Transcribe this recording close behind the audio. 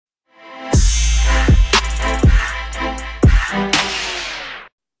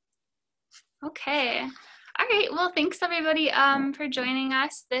Okay. All right. Well, thanks everybody for joining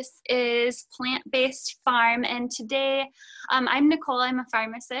us. This is Plant-Based Farm, and today I'm Nicole. I'm a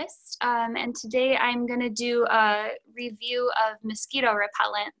pharmacist, and today I'm going to do a review of mosquito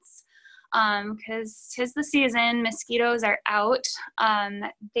repellents because 'tis the season. Mosquitoes are out.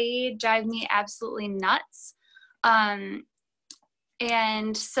 They drive me absolutely nuts. And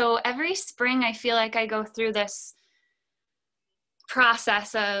so every spring, I feel like I go through this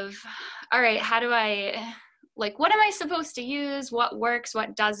process of, all right, how do I, what am I supposed to use? What works,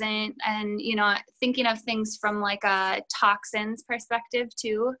 what doesn't? And, thinking of things from like a toxins perspective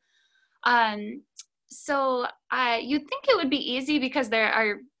too. So you'd think it would be easy because there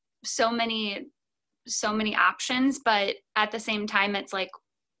are so many options, but at the same time, it's like,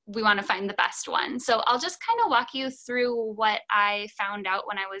 we want to find the best one. So I'll just kind of walk you through what I found out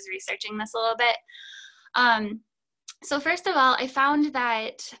when I was researching this a little bit. So first of all, I found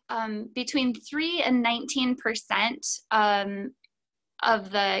that between 3 and 19%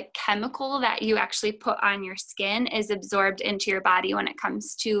 of the chemical that you actually put on your skin is absorbed into your body when it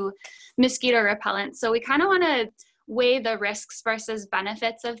comes to mosquito repellent. So we kind of want to weigh the risks versus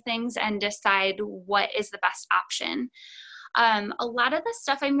benefits of things and decide what is the best option. A lot of the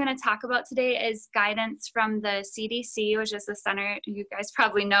stuff I'm going to talk about today is guidance from the CDC, which is the center you guys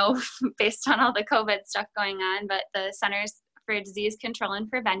probably know based on all the COVID stuff going on, but the Centers for Disease Control and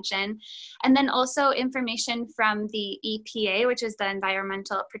Prevention, and then also information from the EPA, which is the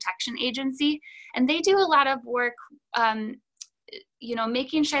Environmental Protection Agency, and they do a lot of work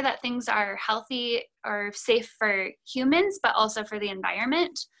making sure that things are healthy or safe for humans, but also for the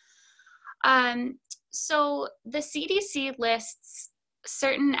environment. So the CDC lists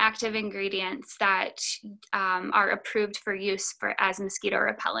certain active ingredients that are approved for use as mosquito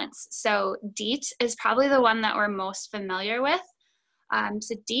repellents. So DEET is probably the one that we're most familiar with.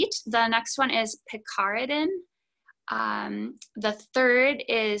 So DEET, the next one is picaridin. The third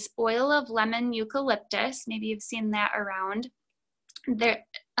is oil of lemon eucalyptus. Maybe you've seen that around.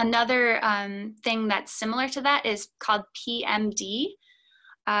 Another thing that's similar to that is called PMD.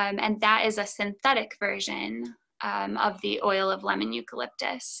 And that is a synthetic version of the oil of lemon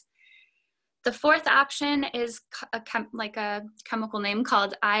eucalyptus. The fourth option is a chemical name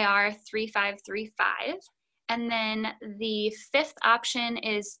called IR3535. And then the fifth option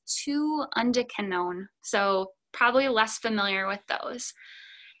is 2-undecanone. So probably less familiar with those.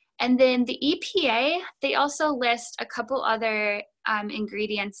 And then the EPA, they also list a couple other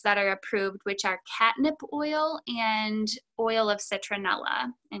ingredients that are approved, which are catnip oil and oil of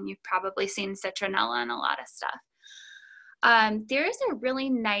citronella. And you've probably seen citronella in a lot of stuff. There is a really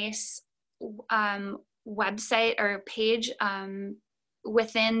nice website or page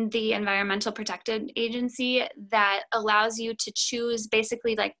within the Environmental Protection Agency that allows you to choose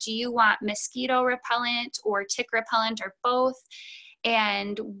basically do you want mosquito repellent or tick repellent or both?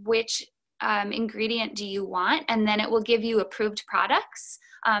 And which ingredient do you want? And then it will give you approved products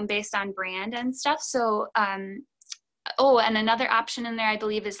based on brand and stuff. So, and another option in there, I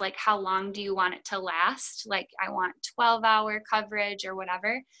believe, is how long do you want it to last? I want 12-hour coverage or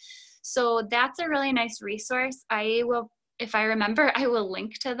whatever. So that's a really nice resource. I will, if I remember, I will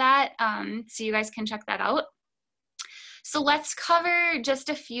link to that so you guys can check that out. So let's cover just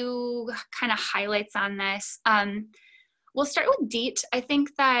a few kind of highlights on this. We'll start with DEET. I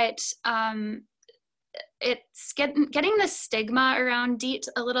think that it's getting the stigma around DEET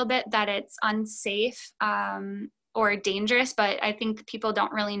a little bit, that it's unsafe or dangerous, but I think people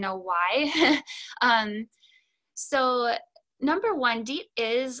don't really know why. So number one, DEET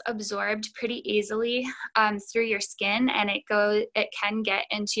is absorbed pretty easily through your skin, and it can get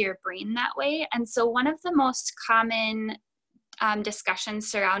into your brain that way. And so one of the most common discussions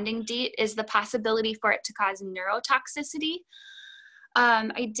surrounding DEET is the possibility for it to cause neurotoxicity.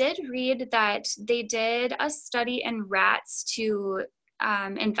 I did read that they did a study in rats to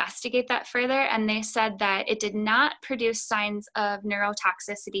investigate that further, and they said that it did not produce signs of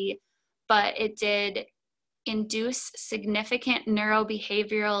neurotoxicity, but it did induce significant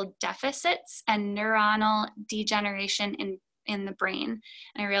neurobehavioral deficits and neuronal degeneration in the brain.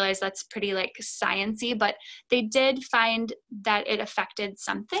 And I realize that's pretty science-y, but they did find that it affected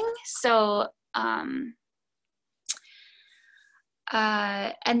something. So, and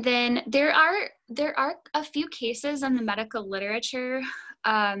then there are a few cases in the medical literature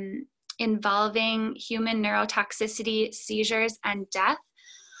involving human neurotoxicity, seizures, and death.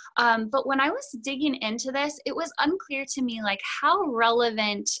 But when I was digging into this, it was unclear to me how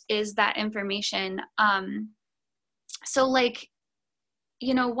relevant is that information. So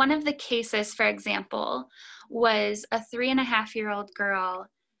one of the cases, for example, was a 3.5-year-old girl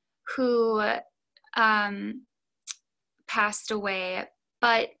who passed away,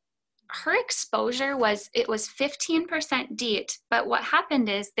 but her exposure was 15% DEET. But what happened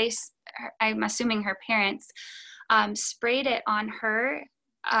is I'm assuming her parents sprayed it on her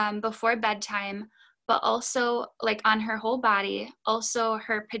before bedtime, but also like on her whole body, also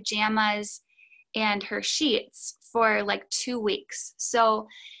her pajamas and her sheets for like 2 weeks. So,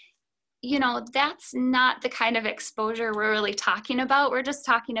 you know, that's not the kind of exposure we're really talking about. We're just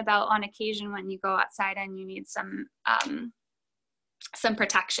talking about on occasion when you go outside and you need some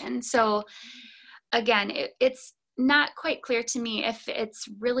protection. So again, it's not quite clear to me if it's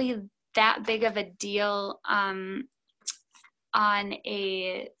really that big of a deal on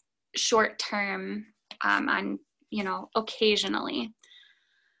a short term, on, you know, occasionally.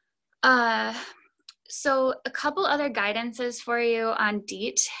 So a couple other guidances for you on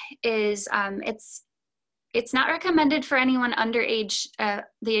DEET is it's not recommended for anyone under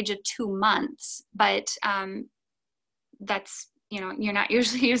the age of 2 months, but that's, you know, you're not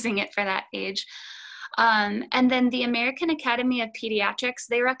usually using it for that age. And then the American Academy of Pediatrics,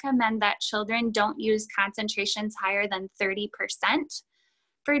 they recommend that children don't use concentrations higher than 30%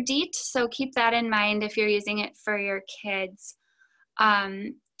 for DEET. So keep that in mind if you're using it for your kids.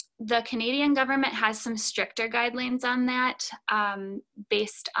 The Canadian government has some stricter guidelines on that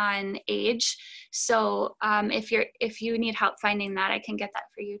based on age. So if you need help finding that, I can get that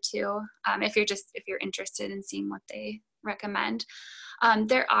for you too. If you're interested in seeing what they recommend.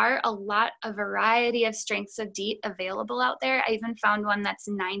 There are a variety of strengths of DEET available out there. I even found one that's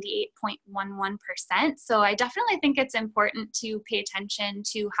 98.11%. So I definitely think it's important to pay attention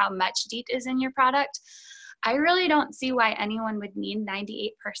to how much DEET is in your product. I really don't see why anyone would need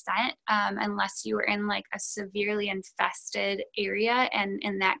 98% unless you were in like a severely infested area. And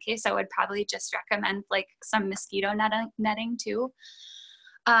in that case, I would probably just recommend like some mosquito netting too.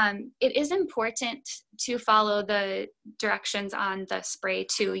 It is important to follow the directions on the spray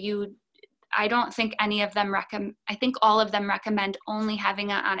too. I don't think any of them I think all of them recommend only having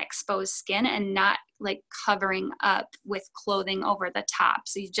it on exposed skin and not like covering up with clothing over the top.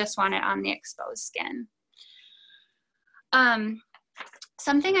 So you just want it on the exposed skin.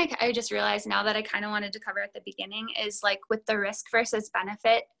 Something I just realized now that I kind of wanted to cover at the beginning is like with the risk versus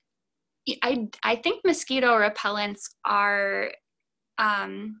benefit. I think mosquito repellents are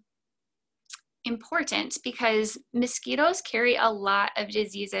important because mosquitoes carry a lot of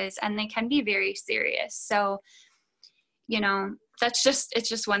diseases and they can be very serious. So, you know, it's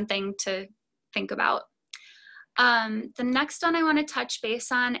just one thing to think about. The next one I want to touch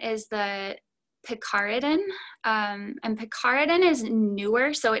base on is the picaridin. And picaridin is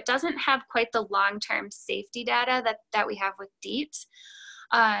newer, so it doesn't have quite the long-term safety data that we have with DEET.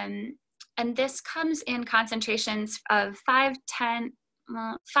 And this comes in concentrations of 5 to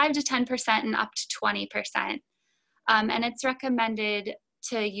 10% and up to 20%. And it's recommended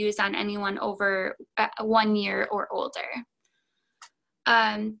to use on anyone over 1 year or older.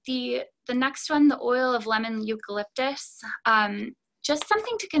 The next one, the oil of lemon eucalyptus, just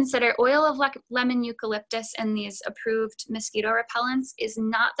something to consider. Oil of lemon eucalyptus and these approved mosquito repellents is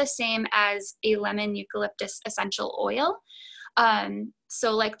not the same as a lemon eucalyptus essential oil.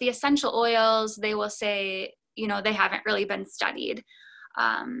 So like the essential oils, they will say, you know, they haven't really been studied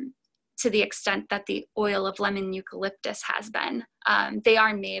to the extent that the oil of lemon eucalyptus has been. They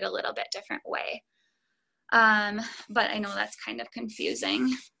are made a little bit different way. But I know that's kind of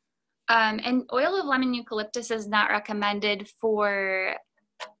confusing. And oil of lemon eucalyptus is not recommended for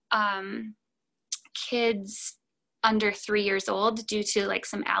kids under 3 years old due to like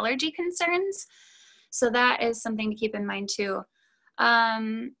some allergy concerns. So that is something to keep in mind too.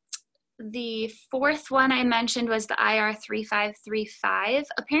 The fourth one I mentioned was the IR3535.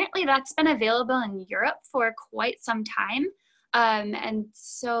 Apparently that's been available in Europe for quite some time. And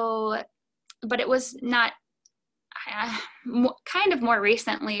so, but it was not kind of more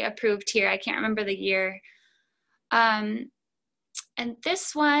recently approved here. I can't remember the year. And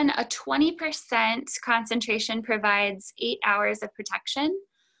this one, a 20% concentration provides 8 hours of protection.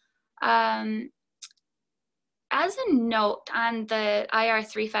 As a note on the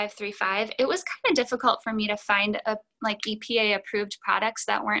IR3535, it was kind of difficult for me to find like EPA approved products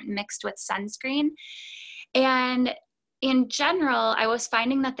that weren't mixed with sunscreen. And in general, I was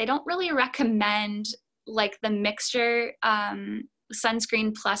finding that they don't really recommend like the mixture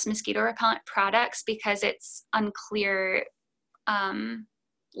sunscreen plus mosquito repellent products because it's unclear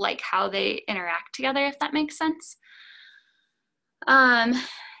like how they interact together, if that makes sense.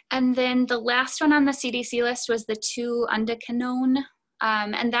 And then the last one on the CDC list was the 2-undaquinone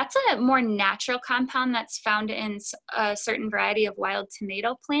And that's a more natural compound that's found in a certain variety of wild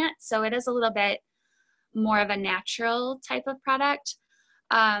tomato plants. So it is a little bit more of a natural type of product.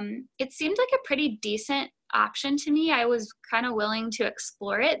 It seemed like a pretty decent option to me. I was kind of willing to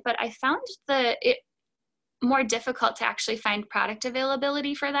explore it, but I found it more difficult to actually find product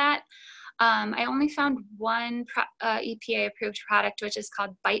availability for that. I only found one EPA approved product, which is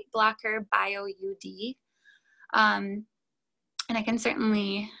called Bite Blocker Bio UD. And I can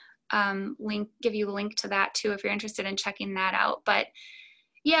certainly give you a link to that too if you're interested in checking that out. But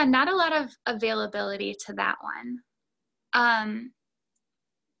yeah, not a lot of availability to that one.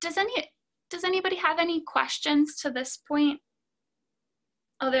 Does anybody have any questions to this point?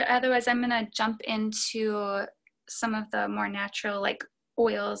 Otherwise, I'm gonna jump into some of the more natural, like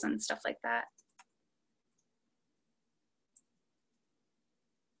oils and stuff like that.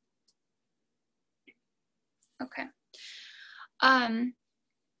 Okay.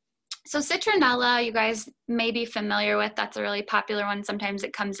 So citronella, you guys may be familiar with. That's a really popular one. Sometimes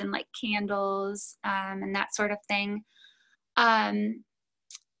it comes in like candles and that sort of thing.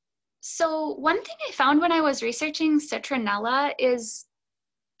 So one thing I found when I was researching citronella is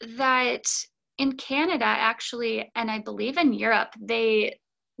that in Canada, actually, and I believe in Europe, they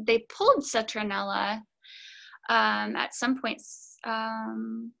pulled citronella at some points.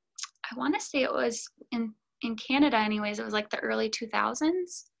 I want to say it was in Canada anyways, it was like the early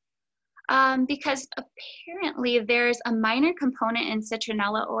 2000s. Because apparently there's a minor component in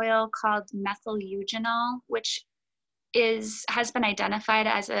citronella oil called methyl eugenol, which has been identified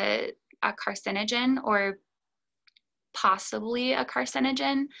as a carcinogen or possibly a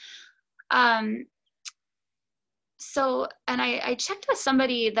carcinogen. So, and I checked with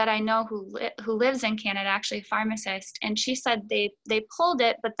somebody that I know who lives in Canada, actually a pharmacist, and she said they pulled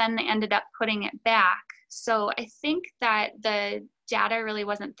it, but then they ended up putting it back. So I think that the data really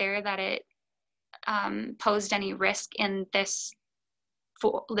wasn't there that it posed any risk in this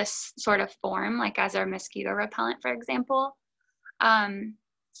sort of form, like as a mosquito repellent, for example. I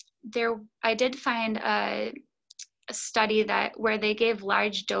did find a study where they gave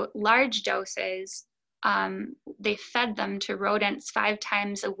large doses. They fed them to rodents 5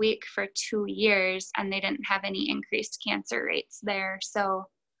 times a week for 2 years, and they didn't have any increased cancer rates there. So,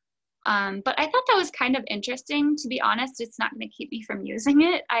 but I thought that was kind of interesting. To be honest, it's not going to keep me from using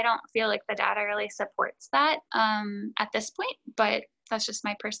it. I don't feel like the data really supports that at this point, but that's just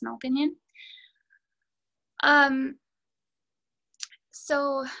my personal opinion.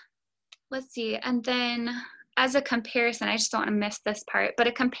 So let's see. And then as a comparison, I just don't want to miss this part, but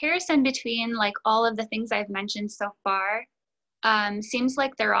a comparison between like all of the things I've mentioned so far seems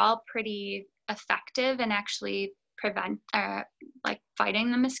like they're all pretty effective in actually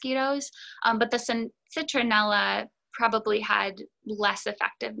fighting the mosquitoes. But the citronella probably had less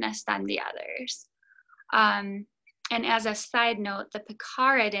effectiveness than the others. And as a side note, the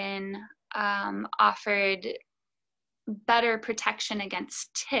picaridin offered better protection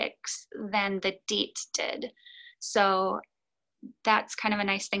against ticks than the DEET did. So that's kind of a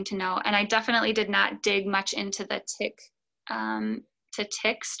nice thing to know. And I definitely did not dig much into the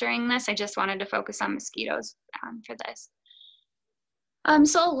ticks during this. I just wanted to focus on mosquitoes for this.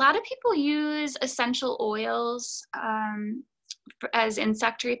 So a lot of people use essential oils as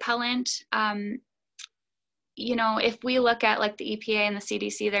insect repellent. You know, if we look at like the EPA and the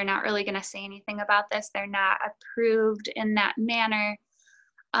CDC, they're not really going to say anything about this. They're not approved in that manner.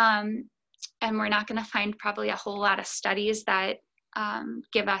 And we're not going to find probably a whole lot of studies that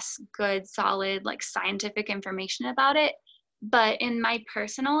give us good, solid, like scientific information about it. But in my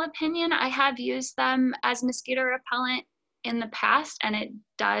personal opinion, I have used them as mosquito repellent in the past, and it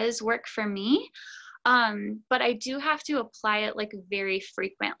does work for me. But I do have to apply it like very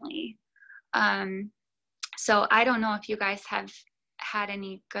frequently. So I don't know if you guys have had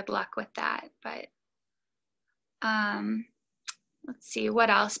any good luck with that, but let's see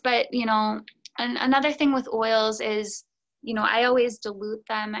what else. But, you know, another thing with oils is, you know, I always dilute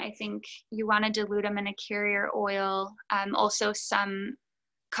them. I think you want to dilute them in a carrier oil. Also, some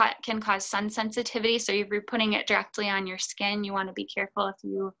can cause sun sensitivity. So if you're putting it directly on your skin, you want to be careful if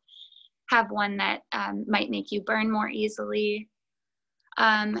you have one that might make you burn more easily.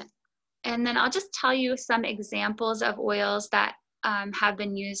 And then I'll just tell you some examples of oils that have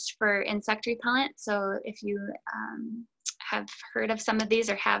been used for insect repellent. So if you have heard of some of these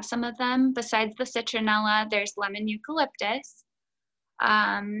or have some of them, besides the citronella, there's lemon eucalyptus,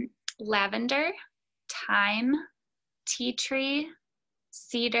 lavender, thyme, tea tree,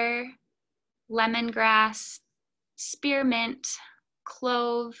 cedar, lemongrass, spearmint,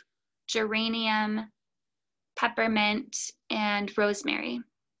 clove, geranium, peppermint, and rosemary.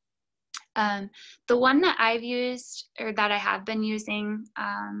 The one that I've used, or that I have been using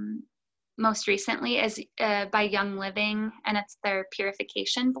most recently, is by Young Living, and it's their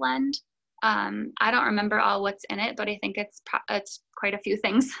purification blend. I don't remember all what's in it, but I think it's quite a few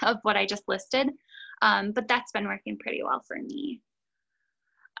things of what I just listed. But that's been working pretty well for me.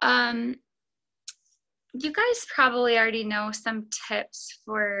 You guys probably already know some tips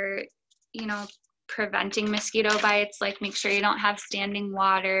for, preventing mosquito bites, like make sure you don't have standing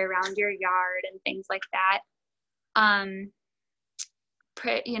water around your yard and things like that.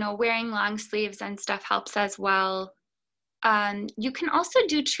 Wearing long sleeves and stuff helps as well. You can also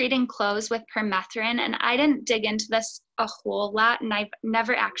do treating clothes with permethrin, and I didn't dig into this a whole lot, and I've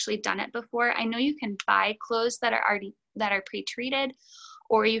never actually done it before. I know you can buy clothes that are pre-treated,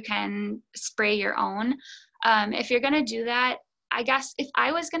 or you can spray your own. If you're gonna do that, I guess if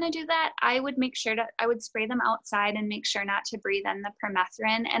I was gonna do that, I would make sure I would spray them outside and make sure not to breathe in the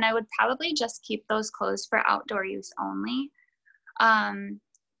permethrin, and I would probably just keep those clothes for outdoor use only. I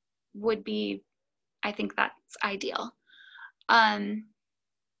think that's ideal.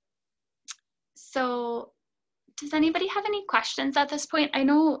 So does anybody have any questions at this point? I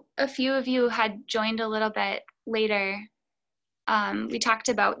know a few of you had joined a little bit later. We talked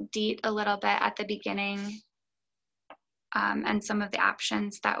about DEET a little bit at the beginning, and some of the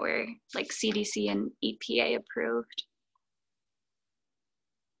options that were like CDC and EPA approved.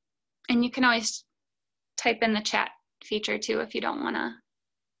 And you can always type in the chat feature too if you don't want to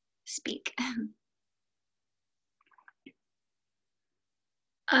speak.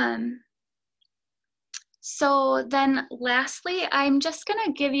 So then lastly, I'm just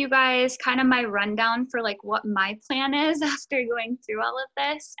gonna give you guys kind of my rundown for like what my plan is after going through all of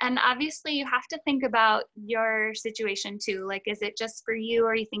this. And obviously you have to think about your situation too. Like, is it just for you?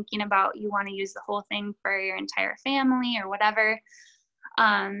 Or are you thinking about you want to use the whole thing for your entire family or whatever?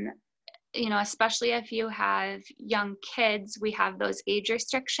 Especially if you have young kids, we have those age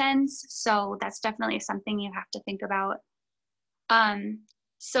restrictions. So that's definitely something you have to think about.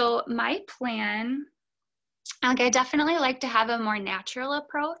 So my plan, I definitely like to have a more natural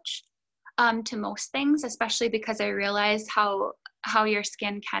approach to most things, especially because I realize how your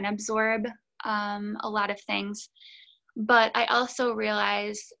skin can absorb a lot of things. But I also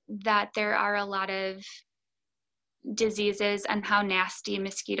realize that there are a lot of diseases and how nasty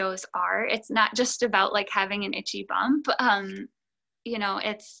mosquitoes are. It's not just about like having an itchy bump.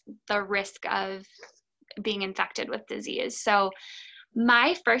 It's the risk of being infected with disease. So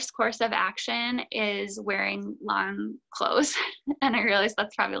my first course of action is wearing long clothes. And I realize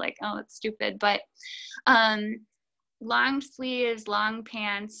that's probably like, oh, it's stupid, but long sleeves, long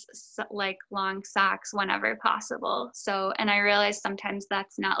pants, like long socks whenever possible. So, and I realize sometimes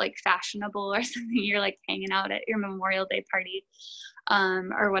that's not like fashionable or something. You're like hanging out at your Memorial Day party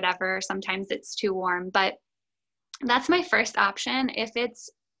or whatever. Sometimes it's too warm, but that's my first option. If it's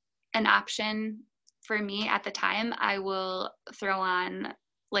an option for me at the time, I will throw on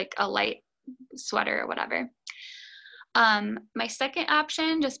like a light sweater or whatever. My second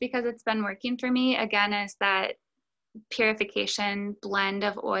option, just because it's been working for me, again, is that purification blend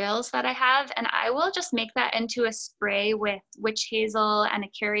of oils that I have, and I will just make that into a spray with witch hazel and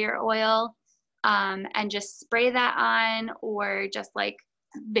a carrier oil, and just spray that on, or just like,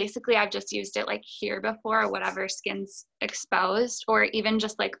 basically I've just used it like here before, or whatever skin's exposed, or even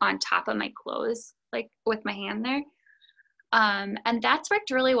just like on top of my clothes, like with my hand there. And that's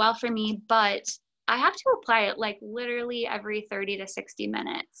worked really well for me, but I have to apply it like literally every 30 to 60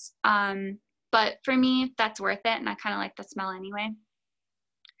 minutes. But for me, that's worth it, and I kind of like the smell anyway.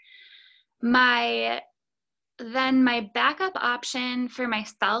 My backup option for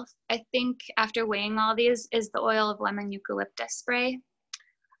myself, I think after weighing all these, is the oil of lemon eucalyptus spray.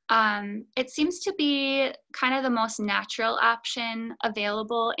 It seems to be kind of the most natural option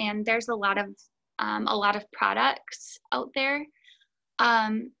available, and there's a lot of products out there.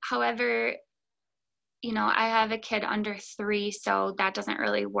 However, I have a kid under 3, so that doesn't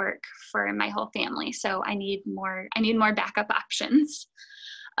really work for my whole family. So I need more backup options.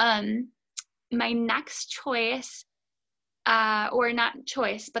 My next choice, or not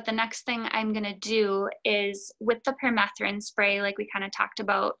choice, but the next thing I'm gonna do is with the permethrin spray, like we kind of talked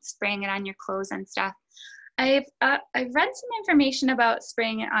about spraying it on your clothes and stuff. I've read some information about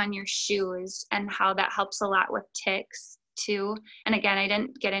spraying it on your shoes and how that helps a lot with ticks too. And again, I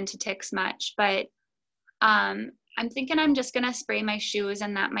didn't get into ticks much, but I'm thinking I'm just gonna spray my shoes,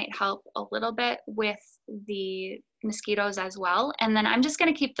 and that might help a little bit with the mosquitoes as well. And then I'm just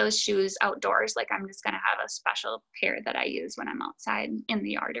gonna keep those shoes outdoors. Like I'm just gonna have a special pair that I use when I'm outside in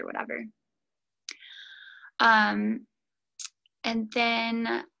the yard or whatever. And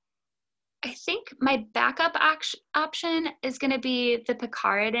then I think my backup option is going to be the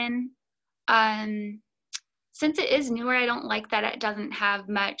picaridin. Since it is newer, I don't like that it doesn't have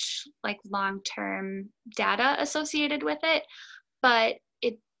much like long-term data associated with it, but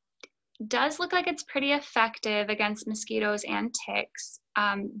it does look like it's pretty effective against mosquitoes and ticks.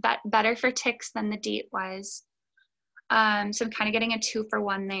 Better for ticks than the DEET was. So I'm kind of getting a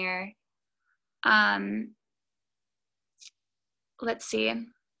 2-for-1 there. Let's see.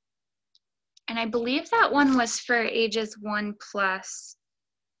 And I believe that one was for ages 1+.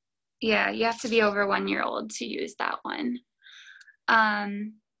 Yeah, you have to be over 1 year old to use that one.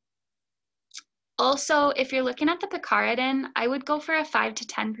 Also, if you're looking at the picaridin, I would go for a 5 to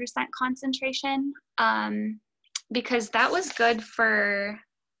 10% concentration, because that was good for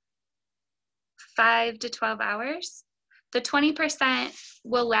 5 to 12 hours. The 20%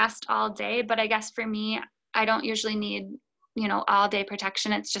 will last all day, but I guess for me, I don't usually need, all day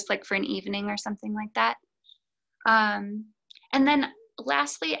protection. It's just like for an evening or something like that. And then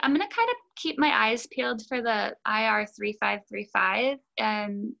lastly, I'm going to kind of keep my eyes peeled for the IR 3535.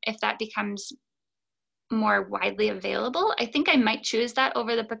 And if that becomes more widely available, I think I might choose that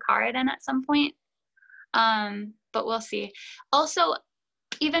over the picaridin at some point. But we'll see. Also,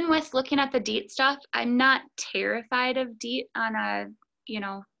 even with looking at the DEET stuff, I'm not terrified of DEET on a,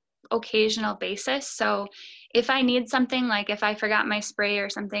 occasional basis. So if I need something, like if I forgot my spray or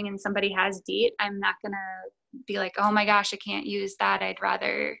something and somebody has DEET, I'm not going to be like, oh my gosh, I can't use that. I'd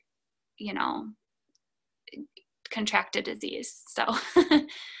rather, contract a disease. So,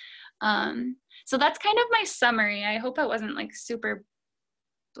 so that's kind of my summary. I hope it wasn't like super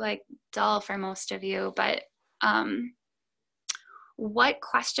like dull for most of you, but, what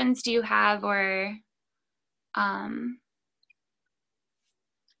questions do you have, or,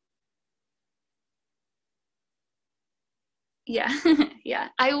 yeah, yeah,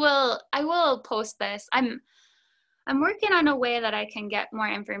 I will post this. I'm working on a way that I can get more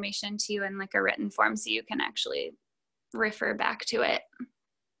information to you in like a written form so you can actually refer back to it.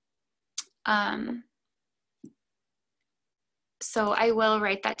 So I will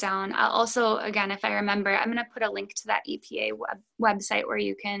write that down. I'll also, again, if I remember, I'm going to put a link to that EPA website where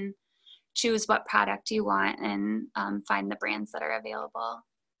you can choose what product you want and find the brands that are available.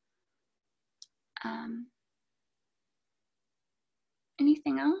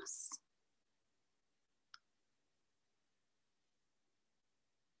 Anything else?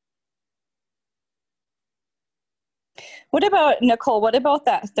 What about, Nicole, what about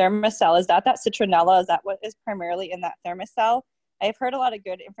that Thermacell? Is that citronella? Is that what is primarily in that Thermacell? I've heard a lot of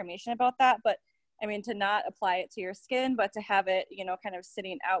good information about that, but I mean, to not apply it to your skin, but to have it, kind of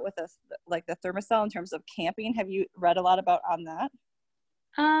sitting out with like the Thermacell in terms of camping. Have you read a lot about on that?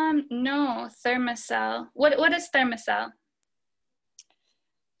 No, Thermacell. What is Thermacell?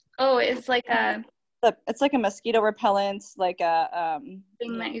 Oh, it's like it's like a mosquito repellent, like a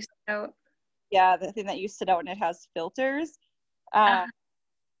thing that you sit out. Yeah, the thing that you sit out and it has filters. I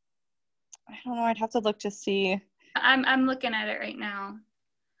don't know. I'd have to look to see. I'm looking at it right now.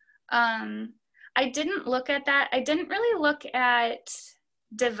 I didn't look at that. I didn't really look at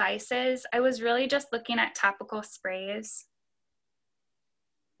devices. I was really just looking at topical sprays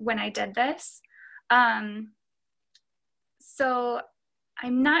when I did this. So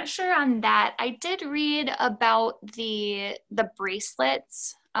I'm not sure on that. I did read about the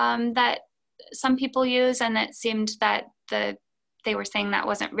bracelets that some people use, and it seemed that they were saying that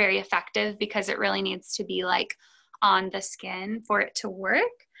wasn't very effective because it really needs to be like on the skin for it to work.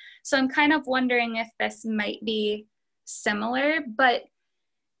 So I'm kind of wondering if this might be similar, but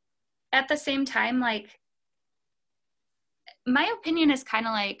at the same time, like, my opinion is kind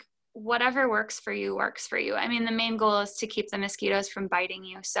of like, whatever works for you works for you. I mean, the main goal is to keep the mosquitoes from biting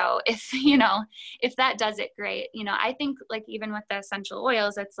you. So if, if that does it, great. I think like even with the essential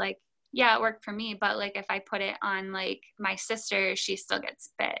oils, it's like, yeah, it worked for me, but like if I put it on like my sister, she still gets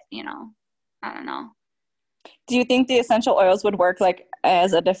bit, I don't know. Do you think the essential oils would work like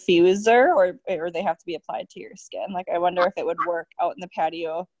as a diffuser, or they have to be applied to your skin? Like, I wonder if it would work out in the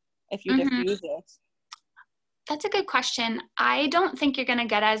patio if you diffuse it. That's a good question. I don't think you're going to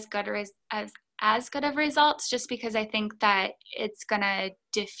get as good of results, just because I think that it's going to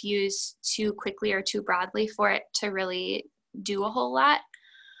diffuse too quickly or too broadly for it to really do a whole lot.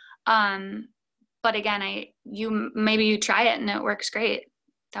 But again, maybe you try it and it works great.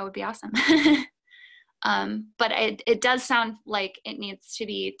 That would be awesome. But it does sound like it needs to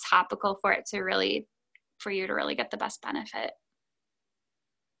be topical for you to really get the best benefit,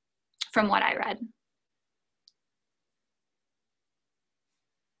 from what I read.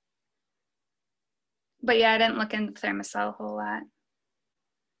 But yeah, I didn't look into Thermacell a whole lot.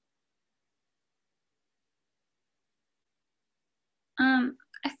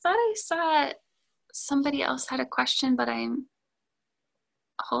 I thought I saw somebody else had a question, but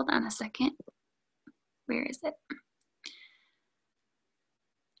hold on a second. Where is it?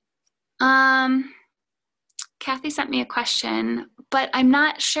 Kathy sent me a question, but I'm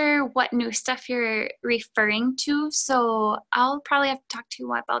not sure what new stuff you're referring to, so I'll probably have to talk to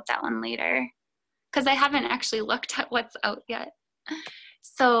you about that one later, because I haven't actually looked at what's out yet.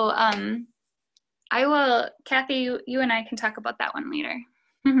 So I will, Kathy, you and I can talk about that one later.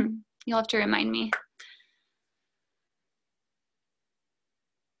 You'll have to remind me.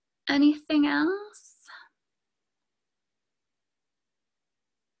 Anything else?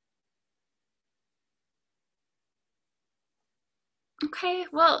 Okay,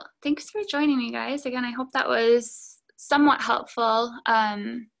 well, thanks for joining me, guys. Again, I hope that was somewhat helpful.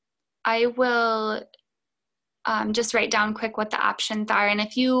 I will just write down quick what the options are. And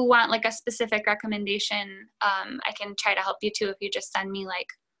if you want like a specific recommendation, I can try to help you too if you just send me like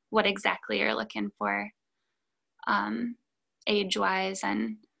what exactly you're looking for age-wise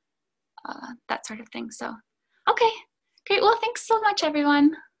and that sort of thing. So, okay, great. Well, thanks so much,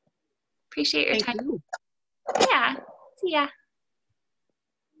 everyone. Appreciate your time. Thank you. Yeah, see ya.